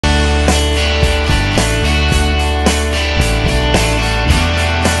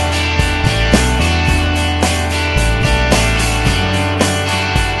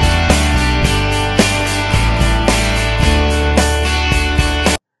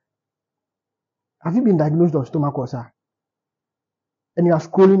Have you been diagnosed with stomach ulcer? And you are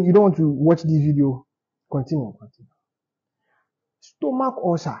scrolling, you don't want to watch this video. Continue. Stomach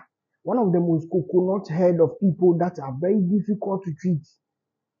ulcer. One of the most coconut head of people that are very difficult to treat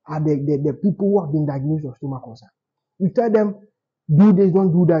are the people who have been diagnosed with stomach ulcer. You tell them, do this,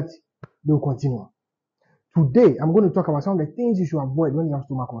 don't do that, they'll continue. Today, I'm going to talk about some of the things you should avoid when you have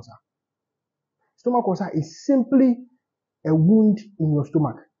stomach ulcer. Stomach ulcer is simply a wound in your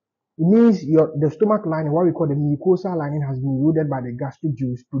stomach. It means the stomach lining, what we call the mucosal lining, has been eroded by the gastric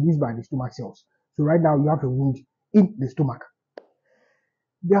juice produced by the stomach cells. So right now you have a wound in the stomach.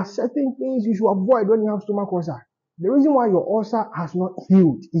 There are certain things you should avoid when you have stomach ulcer. The reason why your ulcer has not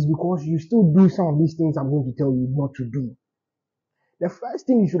healed is because you still do some of these things I'm going to tell you not to do. The first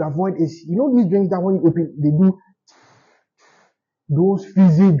thing you should avoid is, you know these drinks that when you open, they do those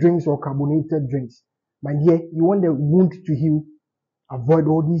fizzy drinks or carbonated drinks. My dear, you want the wound to heal, avoid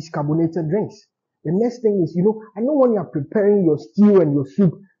all these carbonated drinks. The next thing is, I know when you are preparing your stew and your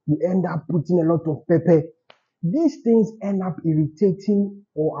soup, you end up putting a lot of pepper. These things end up irritating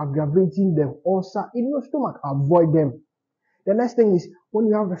or aggravating the ulcer in your stomach. Avoid them. The next thing is, when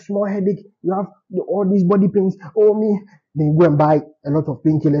you have a small headache, you have all these body pains, then you go and buy a lot of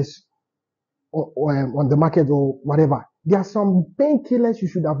painkillers on the market or whatever. There are some painkillers you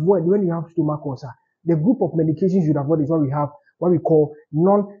should avoid when you have stomach ulcer. The group of medications you should avoid is what we call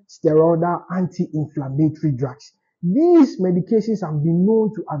non-steroidal anti-inflammatory drugs. These medications have been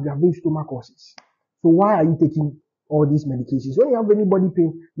known to aggravate stomach ulcers. So why are you taking all these medications? When you have any body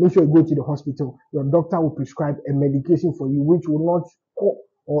pain, make sure you go to the hospital. Your doctor will prescribe a medication for you which will not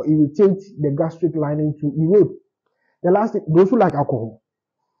or irritate the gastric lining to erode. The last thing, those who like alcohol.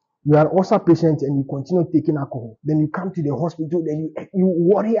 You are an ulcer patient and you continue taking alcohol. Then you come to the hospital, then you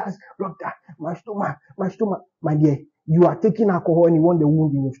worry as, doctor, my stomach. My dear, you are taking alcohol and you want the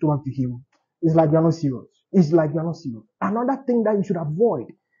wound in your stomach to heal. It's like you're not serious. Another thing that you should avoid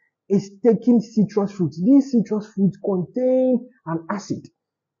is taking citrus fruits. These citrus fruits contain an acid.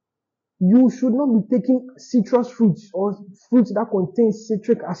 You should not be taking citrus fruits or fruits that contain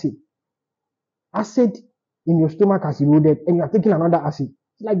citric acid. Acid in your stomach has eroded and you are taking another acid.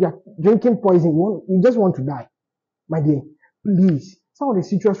 It's like you're drinking poison. You just want to die. My dear, please. Some of the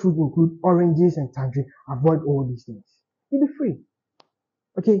citrus fruits include oranges and tangerine. Avoid all these things. You'll be free.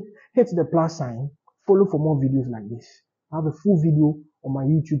 Okay, hit the plus sign. Follow for more videos like this. I have a full video on my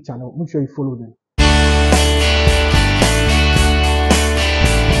YouTube channel. Make sure you follow them.